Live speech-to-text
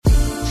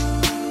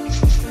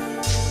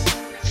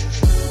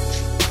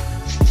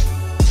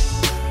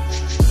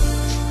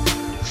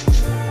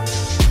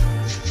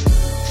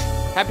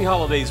Happy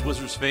holidays,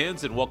 Wizards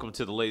fans, and welcome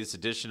to the latest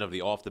edition of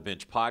the Off the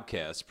Bench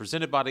podcast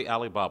presented by the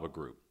Alibaba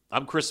Group.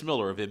 I'm Chris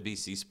Miller of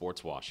NBC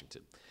Sports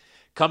Washington.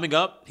 Coming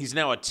up, he's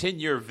now a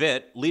 10-year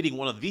vet leading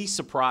one of the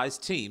surprise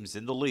teams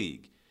in the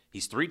league.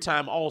 He's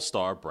three-time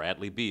All-Star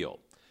Bradley Beal.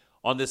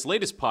 On this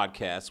latest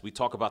podcast, we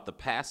talk about the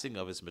passing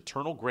of his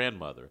maternal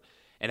grandmother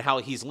and how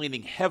he's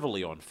leaning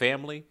heavily on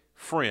family,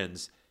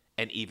 friends,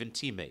 and even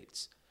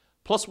teammates.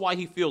 Plus why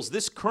he feels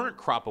this current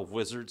crop of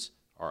Wizards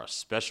are a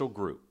special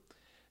group.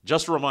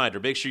 Just a reminder,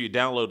 make sure you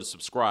download and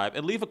subscribe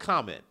and leave a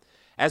comment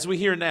as we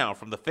hear now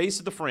from the face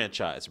of the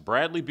franchise,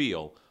 Bradley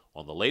Beal,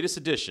 on the latest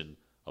edition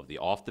of the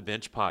Off the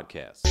Bench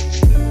podcast.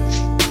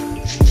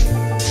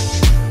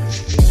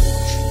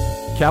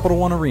 Capital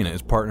One Arena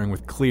is partnering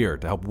with Clear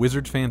to help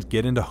Wizards fans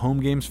get into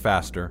home games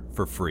faster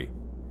for free.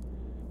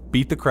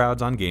 Beat the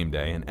crowds on game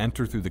day and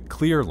enter through the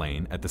Clear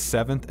lane at the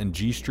 7th and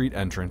G Street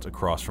entrance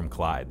across from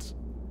Clyde's.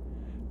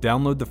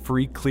 Download the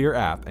free Clear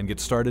app and get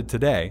started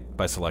today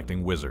by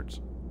selecting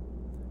Wizards.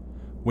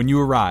 When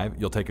you arrive,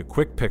 you'll take a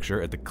quick picture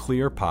at the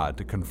Clear pod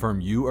to confirm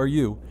you are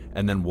you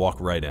and then walk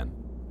right in.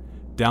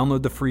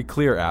 Download the free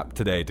Clear app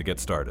today to get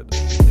started.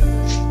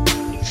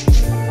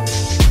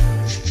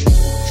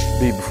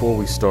 B, before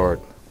we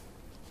start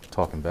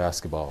talking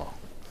basketball,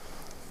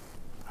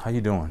 how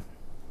you doing?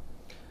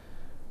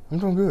 I'm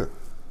doing good.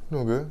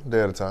 Doing good.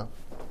 Day at a time.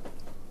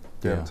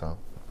 Day Yeah. at a time.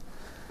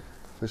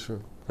 For sure.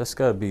 That's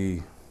got to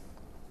be,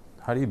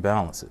 how do you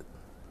balance it?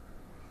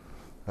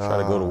 Try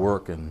to go to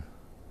work and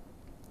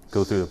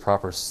go through the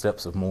proper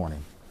steps of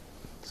mourning.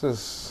 It's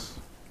just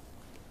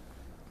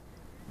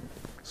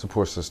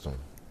support system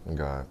and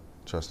God,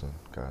 trusting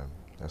God.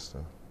 That's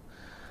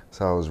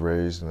how I was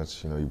raised, and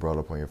that's, you brought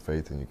up on your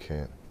faith, and you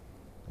can't.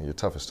 In your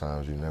toughest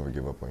times, you never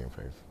give up on your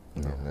faith.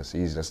 You know, and that's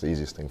easy. That's the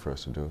easiest thing for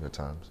us to do at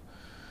times.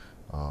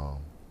 And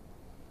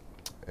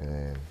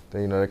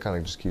then, that kind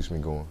of just keeps me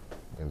going.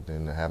 And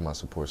then to have my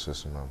support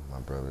system, my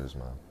brothers,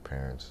 my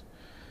parents,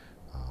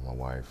 my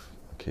wife,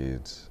 my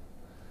kids,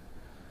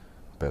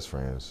 best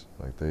friends,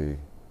 like, they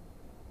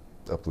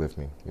uplift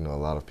me. A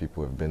lot of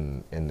people have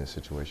been in this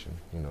situation,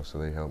 so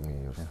they help me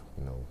with,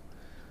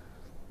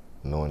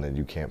 knowing that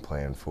you can't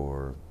plan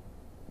for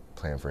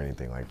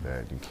anything like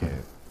that. You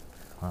can't,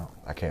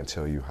 I can't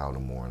tell you how to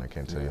mourn, I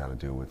can't tell you how to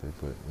deal with it,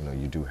 but,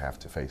 you do have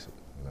to face it.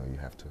 You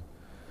have to,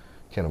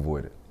 can't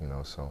avoid it,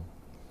 so.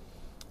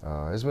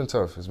 It's been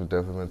tough. It's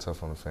definitely been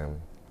tough on the family.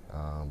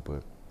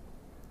 But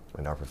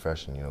in our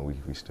profession,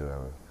 we still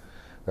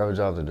have a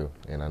job to do.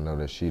 And I know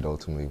that she'd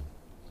ultimately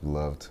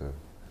love to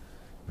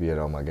be at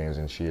all my games,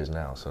 and she is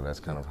now. So that's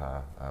kind of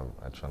how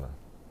I try to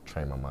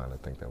train my mind to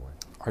think that way.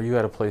 Are you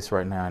at a place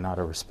right now, and out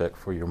of respect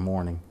for your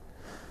mourning,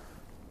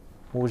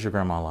 what was your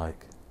grandma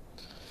like?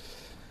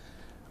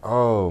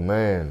 Oh,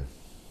 man.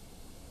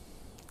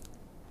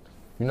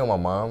 My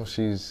mom,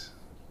 she's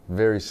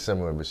very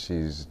similar, but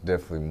she's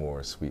definitely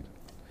more sweet.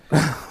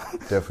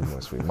 Definitely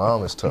more sweet.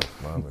 Mom is tough.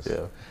 Mom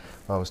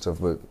is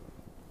tough. But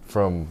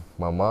from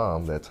my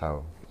mom, that's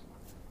how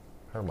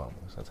her mom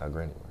was. That's how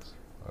Granny was.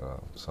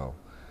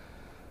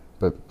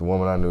 But the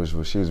woman I knew,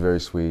 she was very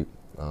sweet,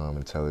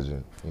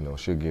 intelligent.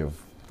 She'd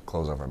give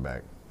clothes off her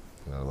back.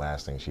 The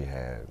last thing she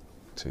had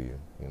to you.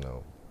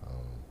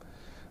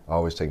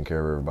 Always taking care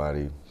of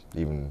everybody,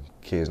 even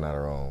kids not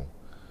her own.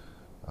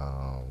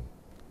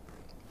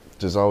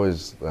 Just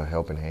always a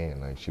helping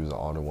hand. Like, she was an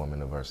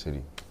alderwoman of our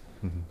city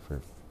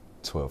for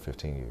 12,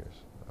 15 years.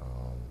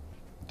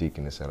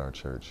 Deaconess at our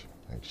church.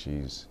 Like,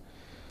 she's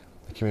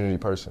a community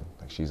person.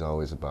 Like, she's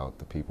always about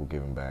the people,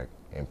 giving back,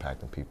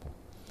 impacting people.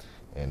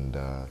 And,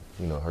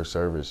 her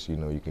service,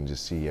 you can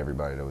just see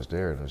everybody that was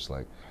there. And it was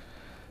like,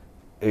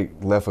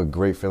 it left a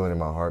great feeling in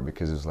my heart,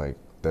 because it's like,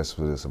 that's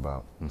what it's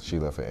about. She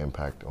left an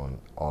impact on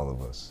all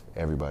of us.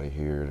 Everybody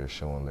here, they're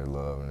showing their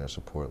love and their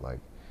support. Like,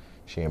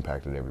 she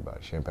impacted everybody.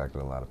 She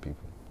impacted a lot of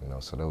people,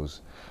 so it was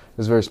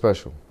very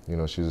special.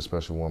 She's a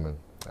special woman,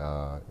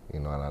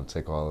 and I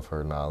take all of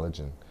her knowledge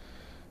and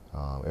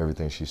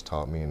everything she's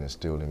taught me and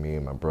instilled in me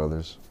and my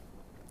brothers,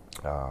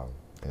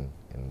 and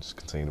just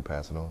continue to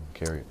pass it on,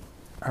 carry it.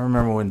 I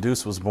remember when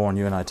Deuce was born,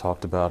 you and I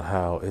talked about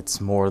how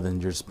it's more than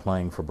just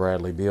playing for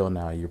Bradley Beal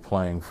now. You're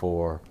playing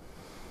for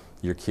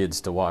your kids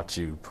to watch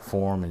you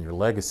perform and your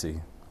legacy.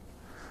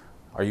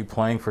 Are you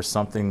playing for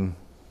something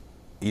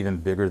even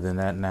bigger than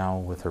that now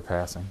with her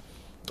passing?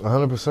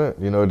 100%.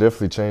 It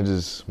definitely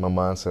changes my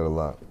mindset a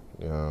lot.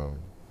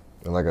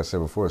 And like I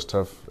said before, it's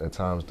tough at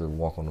times to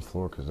walk on the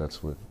floor, because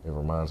that's what it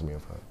reminds me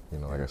of her.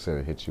 Like I said,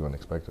 it hits you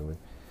unexpectedly.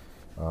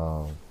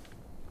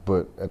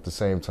 But at the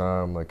same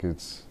time, like,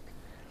 it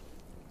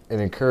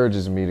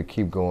encourages me to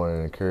keep going,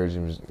 and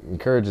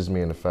encourages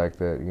me in the fact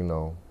that,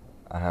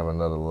 I have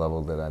another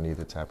level that I need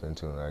to tap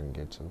into and I can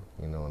get to,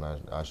 and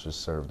I should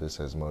serve this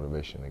as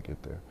motivation to get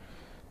there.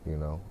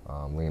 Lean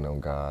on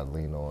God,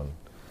 lean on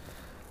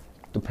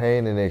the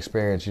pain and the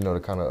experience, to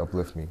kind of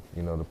uplift me,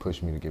 to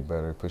push me to get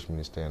better, push me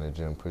to stay in the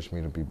gym, push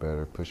me to be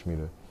better, push me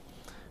to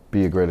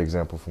be a great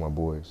example for my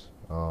boys.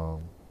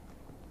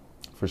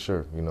 For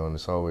sure, and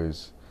it's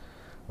always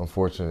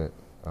unfortunate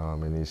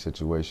in these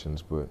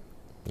situations, but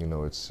You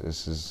know, it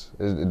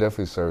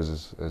definitely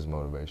serves as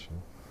motivation.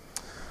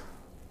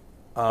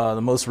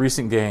 The most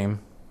recent game,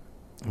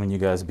 when you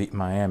guys beat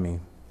Miami,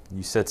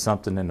 you said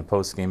something in the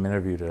post-game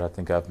interview that I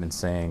think I've been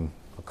saying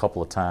a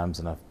couple of times,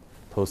 and I've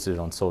posted it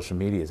on social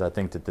media, is I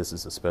think that this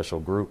is a special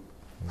group.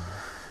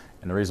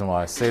 And the reason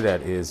why I say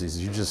that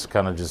is you just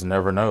kind of just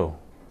never know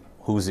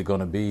who's it going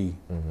to be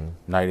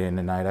night in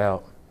and night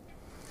out.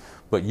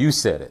 But you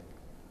said it.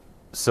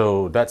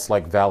 So that's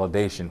like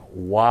validation.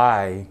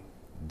 Why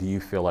do you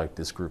feel like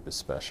this group is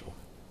special?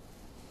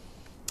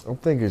 I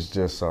think it's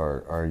just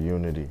our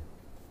unity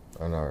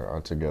and our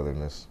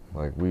togetherness.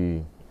 Like,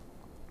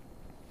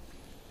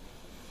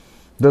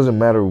 doesn't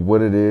matter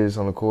what it is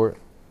on the court,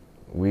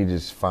 we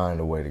just find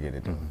a way to get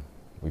it done.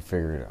 We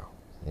figure it out.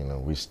 You know,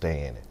 we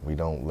stay in it. We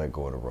don't let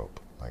go of the rope.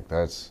 Like,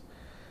 that's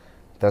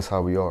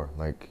how we are.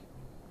 Like,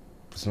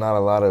 it's not a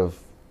lot of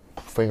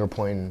finger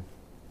pointing,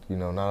 you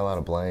know, not a lot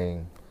of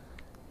blame.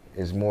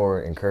 It's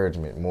more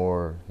encouragement,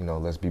 more, you know,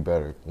 let's be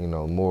better, you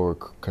know, more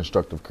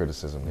constructive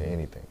criticism than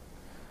anything.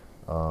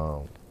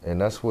 And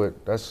that's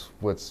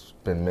what's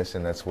been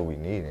missing. That's what we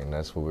need, and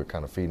that's what we're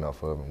kind of feeding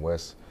off of. And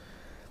Wes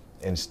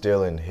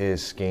instilling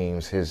his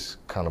schemes, his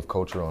kind of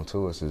culture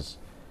onto us is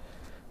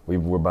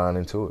we're buying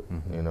into it.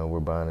 You know, we're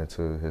buying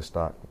into his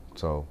stock.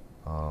 So,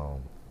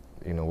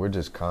 you know, we're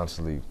just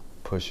constantly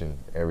pushing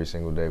every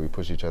single day. We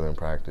push each other in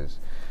practice.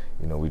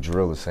 You know, we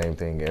drill the same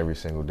thing every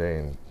single day.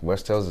 And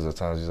Wes tells us at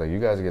times, he's like, you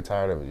guys get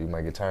tired of it. You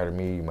might get tired of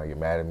me. You might get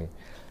mad at me.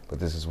 But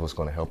this is what's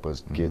going to help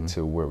us get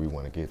to where we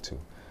want to get to.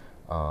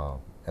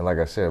 And like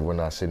I said, we're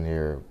not sitting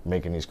here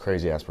making these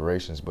crazy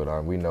aspirations,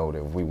 but we know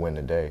that if we win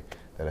today,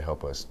 that'll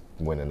help us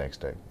win the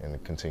next day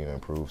and continue to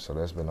improve. So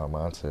that's been our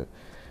mindset.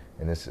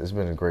 And it's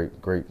been a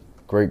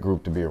great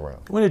group to be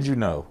around. When did you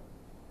know?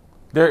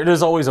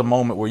 There's always a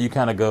moment where you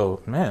kind of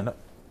go, man,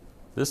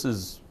 this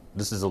is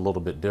a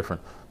little bit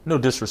different. No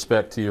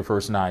disrespect to your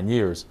first 9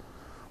 years,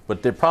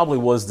 but there probably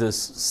was this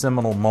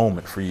seminal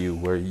moment for you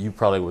where you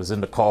probably was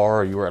in the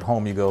car or you were at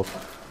home, you go,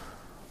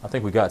 I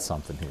think we got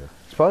something here.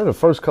 It's probably the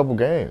first couple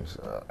games.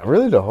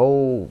 Really the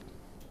whole,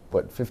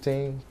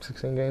 15,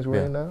 16 games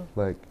we're in now?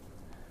 Like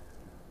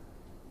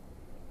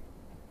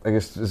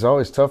it's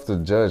always tough to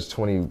judge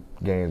 20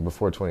 games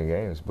before 20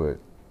 games, but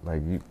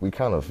like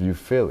you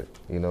feel it,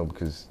 you know,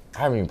 because I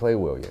haven't even played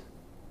well yet.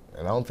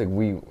 And I don't think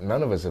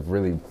none of us have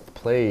really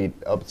played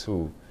up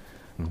to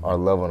our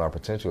level and our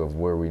potential of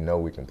where we know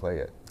we can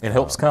play at. It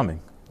helps coming.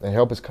 And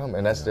help is coming.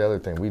 And that's the other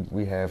thing.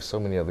 We have so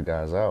many other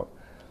guys out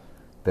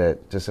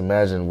that just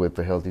imagine with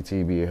a healthy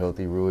TB, a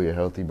healthy Rui, a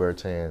healthy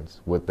Bertans,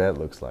 what that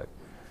looks like.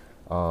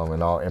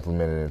 And all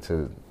implemented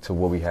into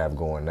what we have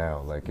going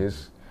now. Like it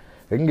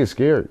can get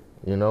scary,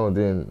 you know, and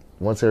then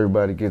once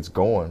everybody gets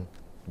going,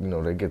 you know,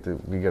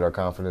 we get our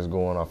confidence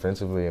going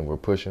offensively and we're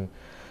pushing.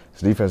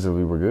 So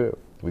defensively we're good.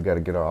 We got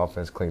to get our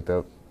offense cleaned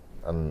up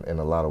in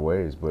a lot of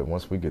ways, but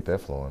once we get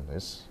that flowing,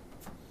 it's...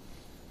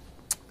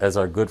 As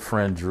our good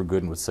friend Drew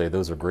Gooden would say,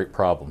 those are great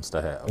problems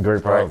to have.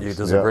 Great problems. Right?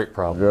 Those are great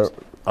problems.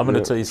 Yep. I'm going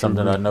to tell you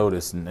something I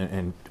noticed,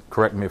 and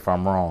correct me if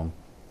I'm wrong.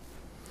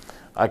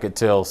 I could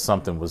tell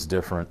something was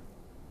different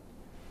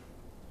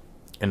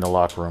in the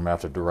locker room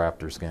after the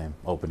Raptors game,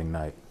 opening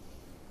night.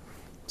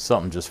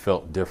 Something just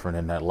felt different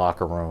in that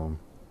locker room.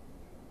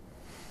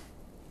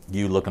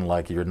 You looking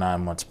like you're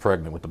 9 months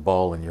pregnant with the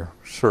ball in your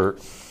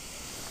shirt,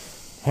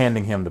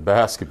 handing him the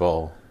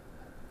basketball,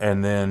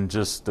 and then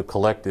just the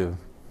collective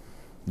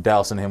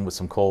dousing him with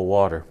some cold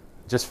water.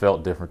 Just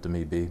felt different to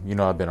me, B. You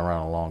know, I've been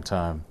around a long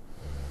time.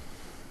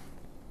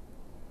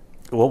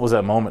 What was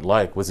that moment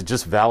like? Was it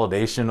just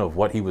validation of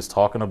what he was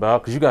talking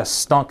about? Because you guys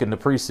stunk in the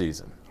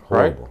preseason,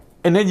 Horrible. Right?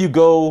 And then you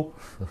go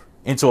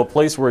into a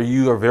place where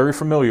you are very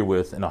familiar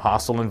with, in a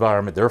hostile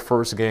environment, their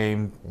first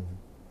game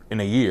in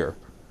a year,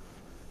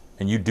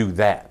 and you do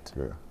that.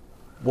 Yeah.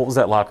 What was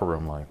that locker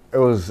room like? It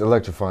was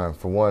electrifying.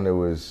 For one,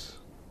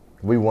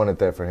 we wanted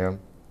that for him.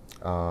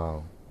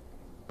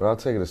 But I'll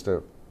take it a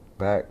step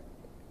back.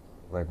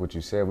 Like what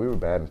you said, we were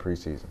bad in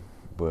preseason,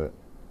 but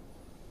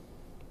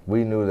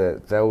we knew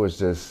that was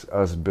just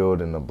us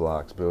building the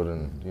blocks,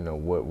 building, you know,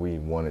 what we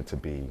wanted to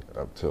be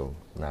up till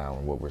now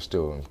and what we're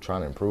still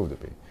trying to improve to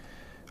be.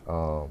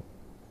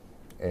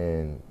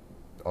 And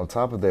on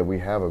top of that, we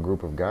have a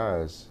group of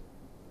guys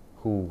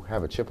who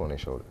have a chip on their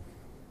shoulder.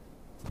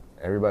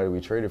 Everybody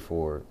we traded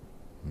for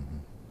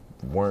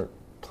weren't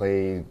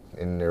played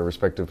in their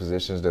respective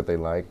positions that they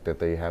like, that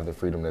they have the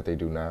freedom that they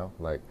do now.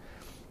 Like,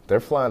 they're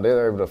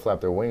able to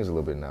flap their wings a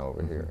little bit now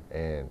over here.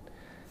 And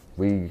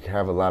we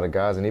have a lot of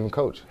guys, and even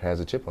Coach has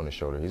a chip on his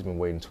shoulder. He's been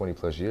waiting 20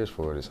 plus years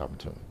for this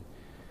opportunity.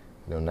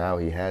 You know, now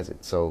he has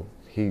it. So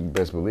he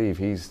best believe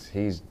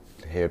he's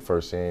head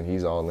first in,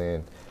 he's all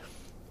in,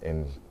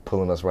 and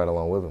pulling us right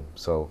along with him.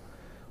 So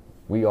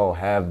we all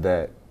have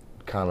that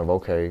kind of,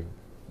 okay,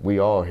 we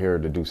all here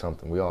to do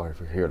something. We all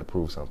here to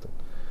prove something.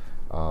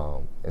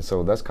 And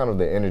so that's kind of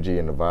the energy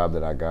and the vibe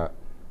that I got.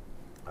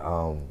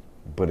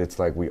 But it's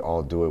like we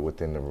all do it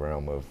within the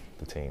realm of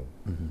the team.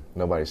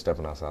 Nobody's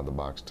stepping outside the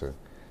box to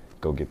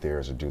go get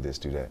theirs or do this,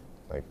 do that.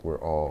 Like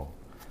we're all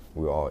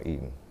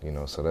eating, you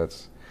know. So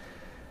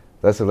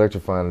that's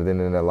electrifying. And then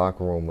in that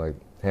locker room, like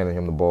handing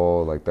him the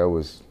ball, like that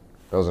was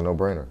a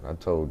no-brainer. I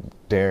told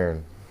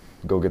Darren,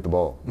 go get the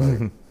ball.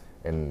 Like,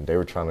 and they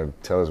were trying to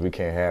tell us we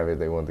can't have it.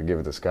 They wanted to give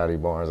it to Scotty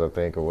Barnes, I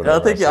think, or whatever.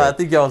 I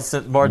think y'all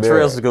sent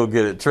Montrez to go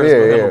get it. Trez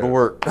go handle the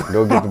work.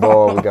 Go get the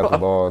ball. We got the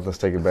ball. Let's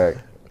take it back.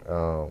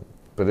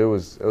 But it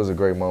was a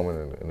great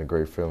moment and a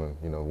great feeling.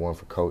 You know, one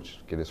for Coach,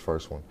 get his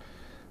first one.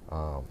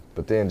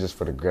 But then just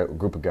for the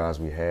group of guys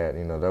we had,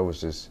 you know,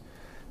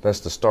 that's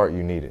the start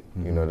you needed.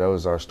 Mm-hmm. You know, that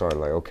was our start.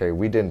 Like, okay,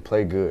 we didn't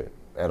play good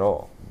at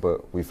all,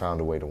 but we found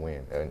a way to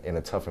win in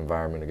a tough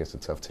environment against a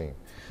tough team.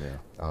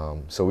 Yeah.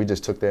 So we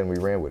just took that and we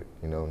ran with it,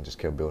 you know, and just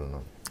kept building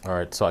on it. All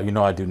right, so you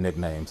know I do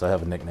nicknames. I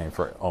have a nickname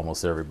for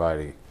almost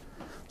everybody.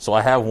 So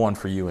I have one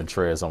for you and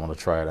Trez. I want to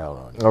try it out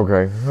on you.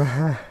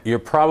 Okay. You're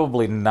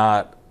probably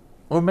not,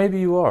 or maybe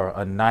you are,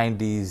 a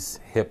 90s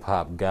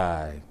hip-hop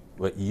guy,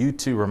 but you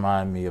two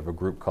remind me of a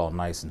group called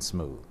Nice and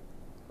Smooth.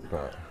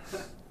 Right.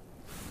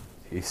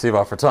 You see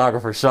my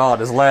photographer,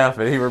 Sean, is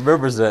laughing. He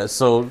remembers that.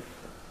 So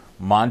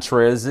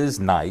Montrez is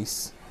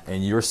nice,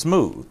 and you're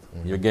smooth.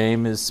 Mm-hmm. Your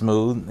game is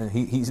smooth, and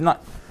he's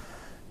not.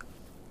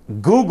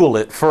 Google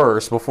it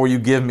first before you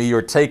give me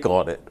your take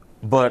on it.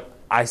 But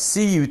I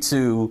see you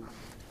two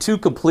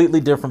completely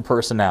different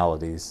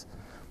personalities,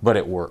 but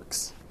it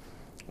works.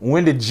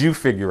 When did you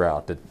figure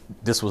out that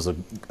this was a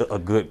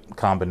good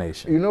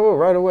combination? You know what?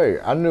 Right away.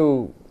 I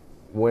knew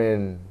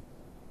when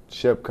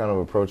Shep kind of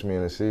approached me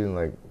in the season,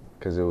 like,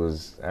 because it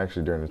was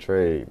actually during the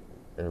trade.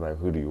 They were like,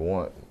 who do you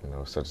want? You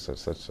know, such and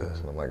such. And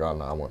I'm like, oh,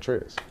 no, I want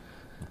Trez.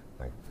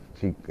 Like,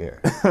 he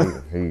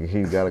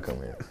got to come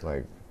here.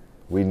 Like,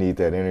 we need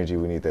that energy.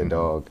 We need that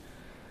dog.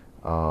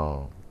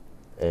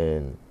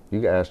 And you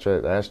can ask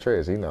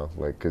Trez, he know.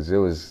 Like, because it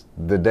was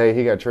the day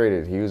he got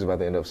traded, he was about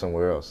to end up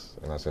somewhere else.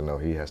 And I said, no,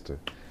 he got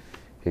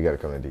to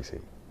come to D.C.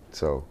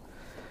 So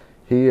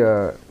he's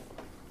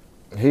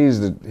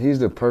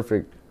the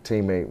perfect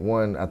teammate.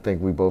 One, I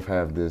think we both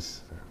have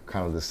this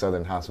kind of the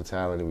Southern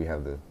hospitality. We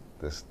have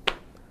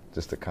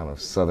just the kind of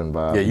Southern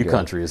vibe. Yeah, you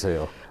country as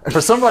hell.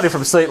 For somebody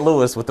from St.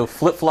 Louis with the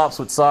flip-flops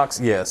with socks,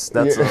 yes,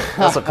 that's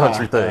a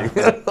country thing.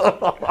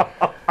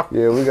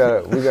 Yeah, we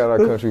got our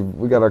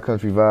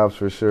country vibes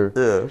for sure.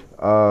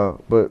 Yeah.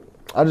 But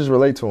I just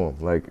relate to him.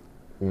 Like,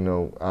 you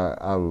know,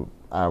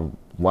 I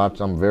watch.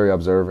 I'm very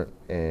observant,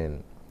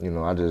 and you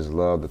know, I just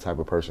love the type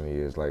of person he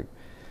is. Like,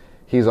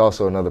 he's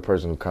also another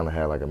person who kind of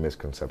had like a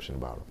misconception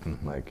about him.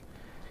 Mm-hmm. Like,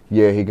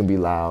 yeah, he can be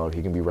loud,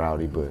 he can be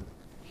rowdy, but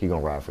he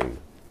gonna ride for you.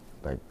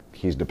 Like,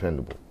 he's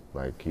dependable.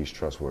 Like, he's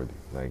trustworthy.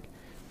 Like,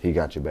 he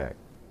got your back.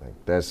 Like,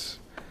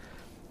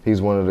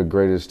 he's one of the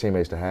greatest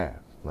teammates to have.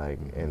 Like,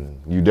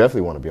 and you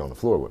definitely want to be on the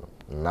floor with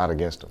him, not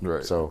against him.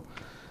 Right. So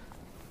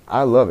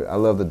I love it. I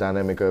love the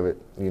dynamic of it.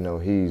 You know,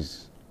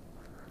 he's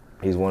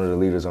one of the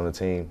leaders on the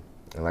team.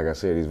 And like I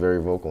said, he's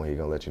very vocal, and he's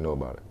going to let you know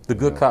about it. The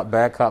good cop,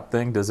 bad cop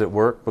thing, does it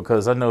work?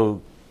 Because I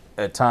know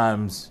at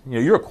times, you know,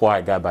 you're a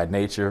quiet guy by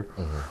nature,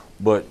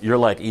 but you're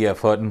like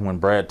E.F. Hutton. When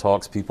Brad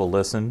talks, people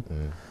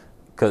listen.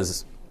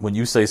 Because when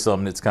you say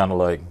something, it's kind of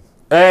like,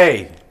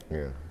 hey!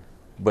 Yeah.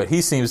 But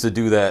he seems to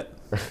do that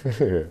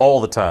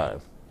all the time.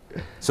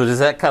 So does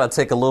that kind of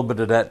take a little bit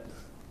of that,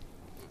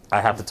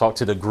 I have to talk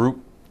to the group?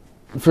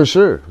 For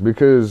sure,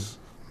 because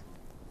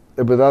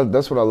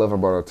that's what I love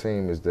about our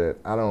team is that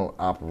I don't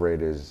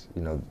operate as,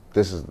 you know,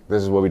 this is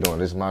what we're doing.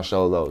 This is my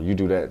show, though. You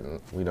do that,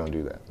 and we don't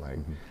do that. Like,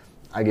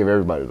 I give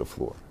everybody the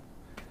floor.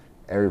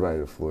 Everybody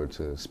the floor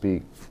to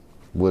speak.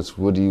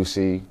 What do you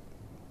see?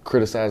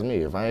 Criticize me.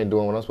 If I ain't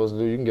doing what I'm supposed to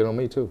do, you can get on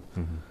me too.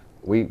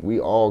 We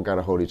all got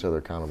to hold each other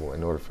accountable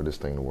in order for this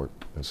thing to work.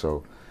 And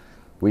so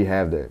we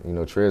have that. You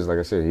know, Trez, like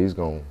I said, he's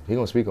gonna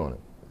speak on it.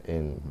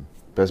 And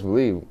best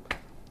believe,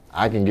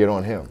 I can get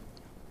on him,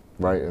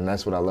 right? And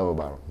that's what I love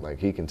about him. Like,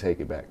 he can take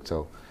it back.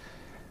 So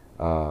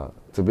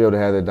to be able to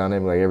have that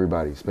dynamic, like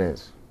everybody,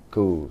 Spence,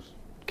 Kuz,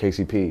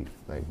 KCP,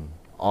 like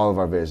all of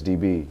our vets,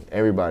 DB,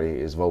 everybody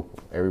is vocal.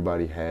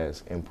 Everybody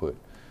has input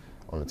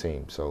on the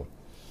team. So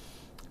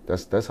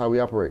that's how we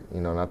operate,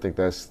 you know, and I think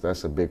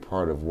that's a big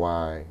part of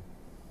why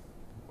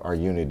our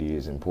unity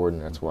is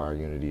important. That's why our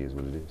unity is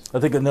what it is.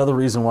 I think another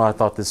reason why I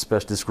thought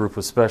this group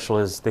was special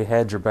is they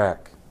had your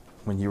back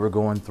when you were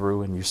going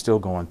through, and you're still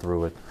going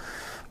through it.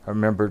 I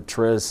remember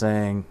Trez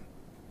saying,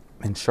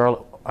 in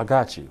Charlotte, I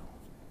got you.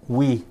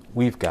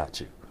 We've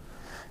got you.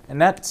 And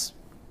that's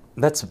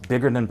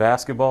bigger than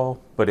basketball,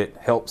 but it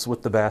helps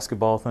with the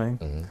basketball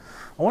thing.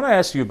 I want to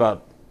ask you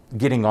about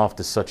getting off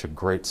to such a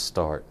great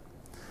start.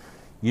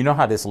 You know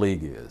how this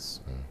league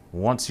is.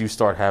 Once you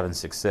start having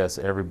success,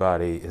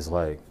 everybody is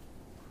like,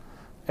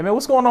 hey, man,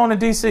 what's going on in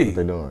D.C.? What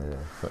they doing,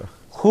 yeah.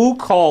 Who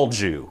called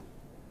you?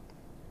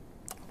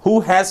 Who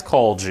has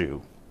called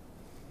you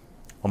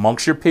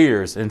amongst your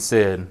peers and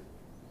said,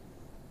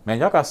 man,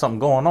 y'all got something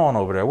going on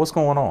over there. What's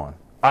going on?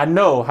 I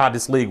know how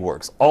this league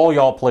works. All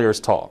y'all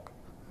players talk.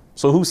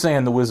 So who's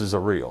saying the Wizards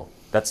are real?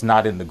 That's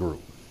not in the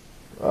group.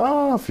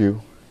 A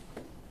few.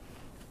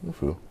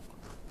 A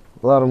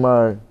lot of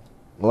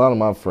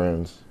my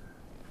friends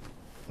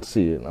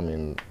see it. I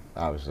mean,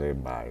 obviously they're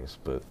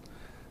biased, but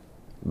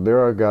there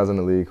are guys in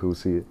the league who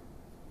see it,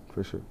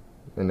 for sure.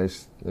 And they,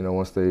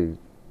 once they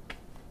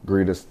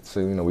greet us,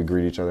 so, we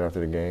greet each other after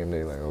the game.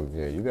 They like, oh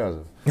yeah, you guys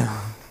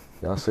are,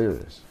 y'all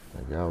serious,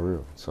 like y'all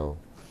real. So,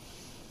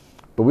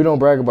 but we don't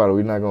brag about it.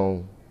 We're not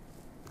gonna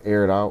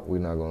air it out. We're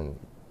not gonna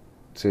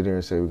sit here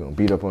and say we're gonna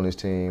beat up on this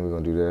team. We're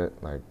gonna do that.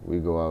 Like we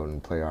go out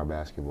and play our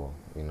basketball,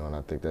 And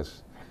I think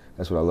that's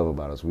what I love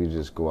about us. We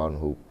just go out and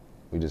hoop.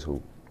 We just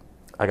hoop.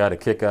 I got a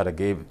kick out of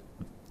Gabe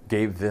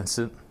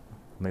Vincent.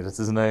 I think that's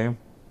his name.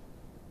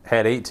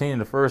 Had 18 in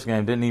the first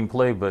game, didn't even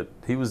play, but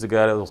he was the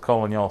guy that was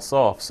calling y'all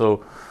soft.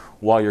 So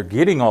while you're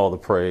getting all the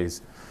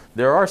praise,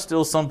 there are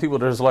still some people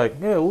that are just like,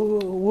 yeah,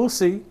 we'll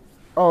see.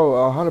 Oh,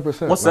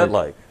 100%. What's that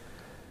like?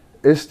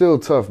 It's still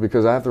tough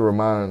because I have to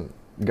remind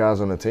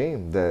guys on the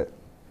team that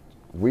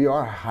we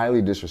are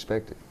highly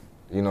disrespected.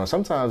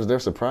 Sometimes they're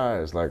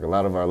surprised. Like a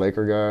lot of our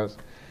Laker guys,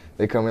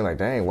 they come in like,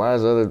 dang,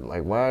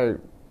 why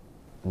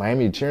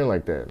Miami cheering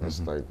like that? And it's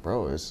like,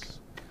 bro, it's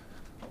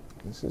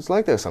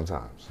like that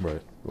sometimes.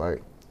 Right.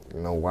 Like,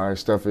 why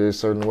stuff is a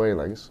certain way.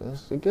 Like,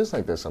 it gets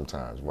like that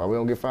sometimes. Why we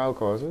don't get foul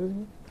calls?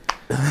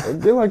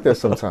 It get like that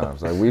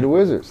sometimes. Like, we the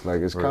Wizards.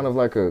 Like, it's kind of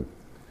like a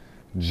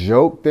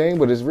joke thing,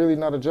 but it's really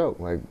not a joke.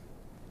 Like,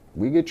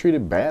 we get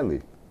treated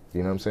badly.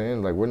 You know what I'm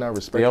saying? Like, we're not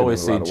respected. They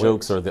always say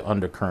jokes ways. are the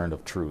undercurrent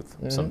of truth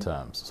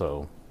sometimes.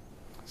 So,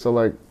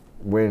 like,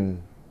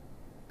 when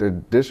the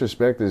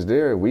disrespect is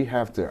there, we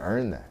have to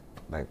earn that.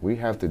 Like, we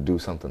have to do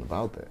something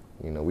about that.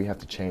 We have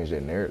to change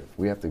that narrative.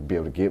 We have to be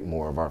able to get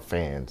more of our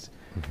fans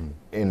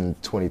in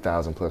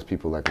 20,000 plus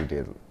people like we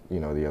did,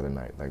 the other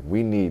night. Like,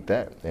 we need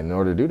that. And in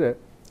order to do that,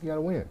 you got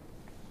to win.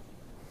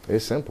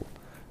 It's simple.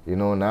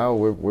 Now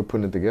we're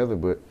putting it together,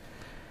 but,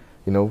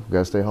 we got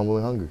to stay humble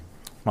and hungry.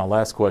 My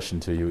last question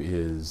to you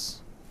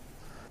is,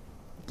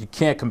 you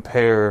can't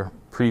compare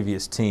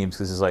previous teams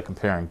because it's like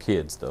comparing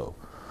kids, though.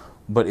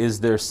 But is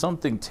there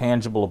something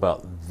tangible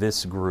about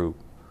this group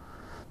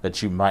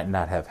that you might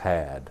not have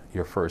had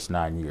your first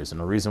 9 years?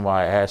 And the reason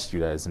why I asked you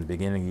that is in the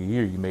beginning of the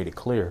year, you made it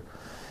clear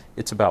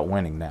it's about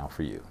winning now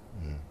for you.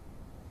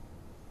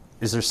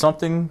 Is there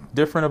something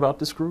different about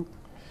this group?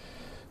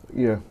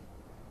 Yeah.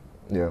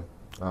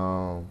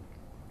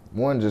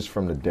 One, just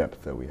from the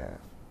depth that we have.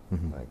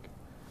 Like,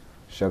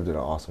 Chef did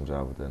an awesome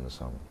job with that in the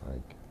summer.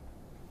 Like,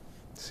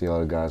 see all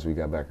the guys we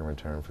got back in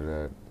return for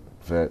that.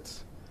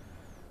 Vets,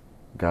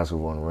 guys who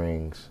won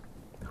rings,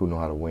 who know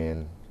how to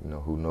win,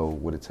 who know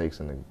what it takes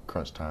in the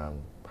crunch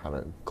time, how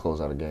to close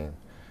out a game.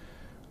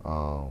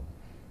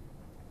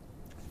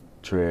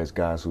 Trez,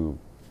 guys who,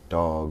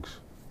 dogs,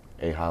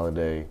 A.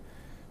 Holiday,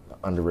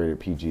 underrated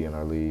PG in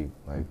our league.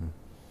 Like,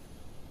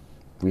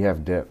 we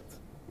have depth.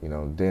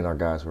 Then our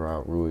guys were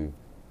out, Rui,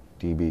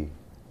 DB,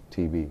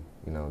 TB,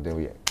 then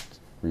we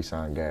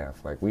re-sign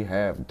Gaff. Like, we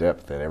have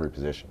depth at every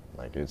position.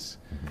 Like, it's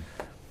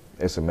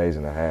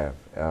amazing to have.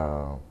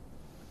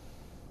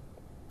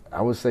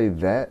 I would say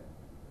that,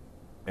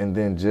 and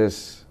then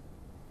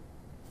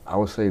I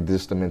would say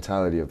the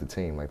mentality of the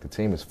team. Like, the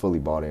team is fully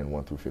bought in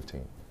 1 through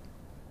 15.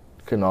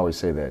 Couldn't always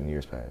say that in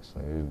years past.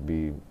 Like, it'd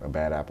be a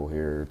bad apple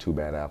here, 2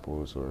 bad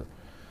apples, or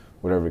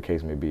whatever the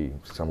case may be.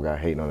 Some guy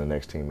hating on the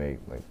next teammate.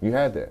 Like, you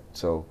had that.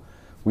 So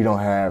we don't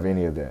have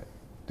any of that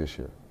this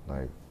year.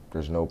 Like,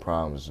 there's no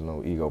problems, there's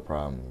no ego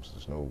problems,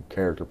 there's no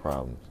character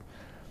problems.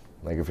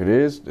 Like, if it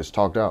is, it's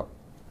talked out.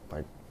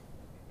 Like,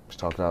 it's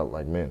talked out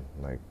like men.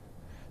 Like,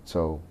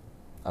 so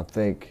I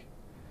think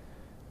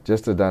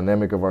just the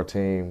dynamic of our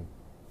team,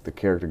 the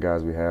character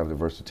guys we have, the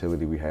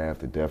versatility we have,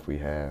 the depth we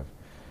have,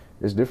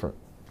 it's different.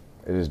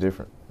 It is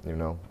different, And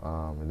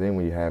then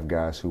when you have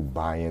guys who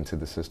buy into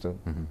the system,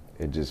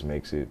 it just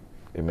makes it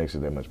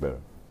that much better.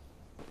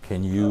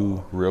 Can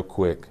you, real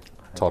quick,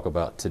 talk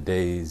about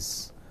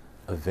today's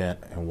event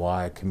and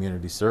why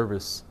community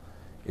service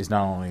is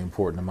not only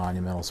important to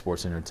Monumental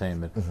Sports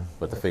Entertainment,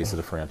 but the face of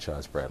the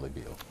franchise, Bradley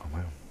Beal? Oh,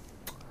 man.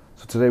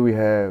 So today we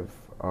have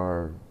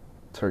our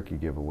turkey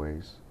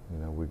giveaways.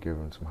 We're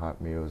giving some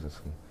hot meals and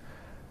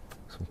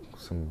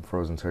some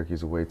frozen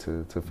turkeys away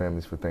to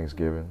families for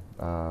Thanksgiving.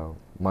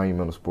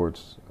 Monumental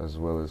Sports, as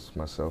well as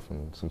myself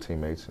and some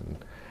teammates and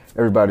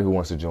everybody who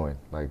wants to join.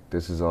 Like,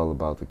 this is all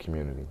about the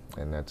community,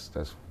 and that's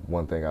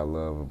one thing I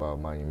love about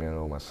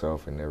Monumental,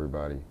 myself, and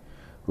everybody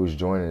who's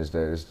joining, is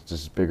that it's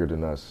just bigger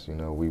than us.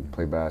 We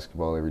play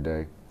basketball every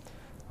day,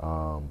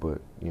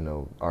 but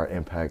our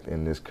impact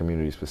in this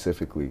community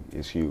specifically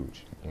is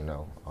huge.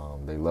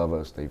 They love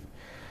us.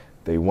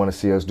 They want to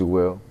see us do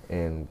well,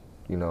 and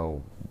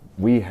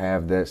we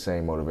have that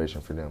same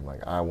motivation for them.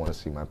 Like, I want to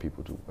see my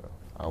people do well.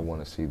 I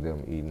want to see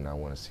them eating. I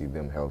want to see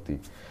them healthy.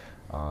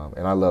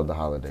 And I love the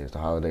holidays. The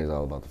holidays are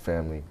all about the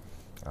family,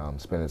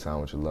 spending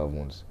time with your loved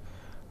ones,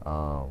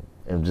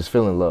 and just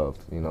feeling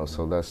loved.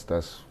 So that's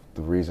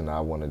the reason I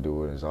want to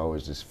do it, is I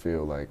always just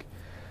feel like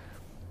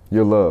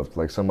you're loved.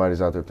 Like,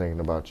 somebody's out there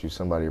thinking about you.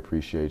 Somebody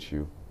appreciates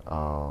you.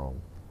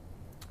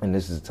 And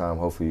this is the time,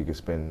 hopefully, you can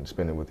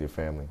spend it with your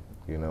family,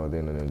 then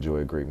and enjoy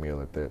a great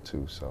meal at that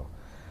too. So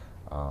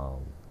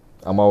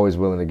I'm always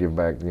willing to give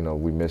back.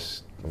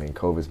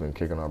 COVID's been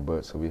kicking our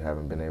butt, so we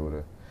haven't been able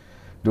to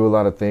do a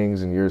lot of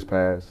things in years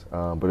past,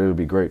 but it'll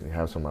be great to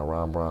have some of my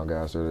Ron Brown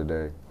guys there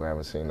today who I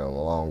haven't seen in a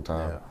long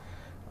time.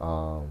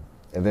 Yeah.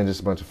 And then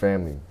just a bunch of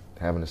family,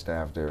 having the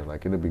staff there.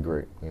 Like, it'll be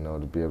great, you know,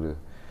 to be able to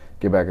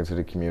get back into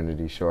the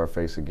community, show our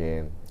face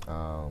again,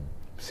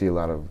 see a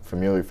lot of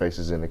familiar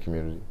faces in the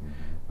community,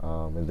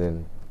 and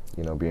then,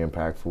 you know, be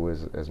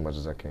impactful as much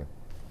as I can.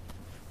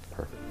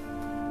 Perfect.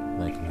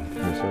 Thank you, man.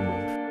 Yes, sir.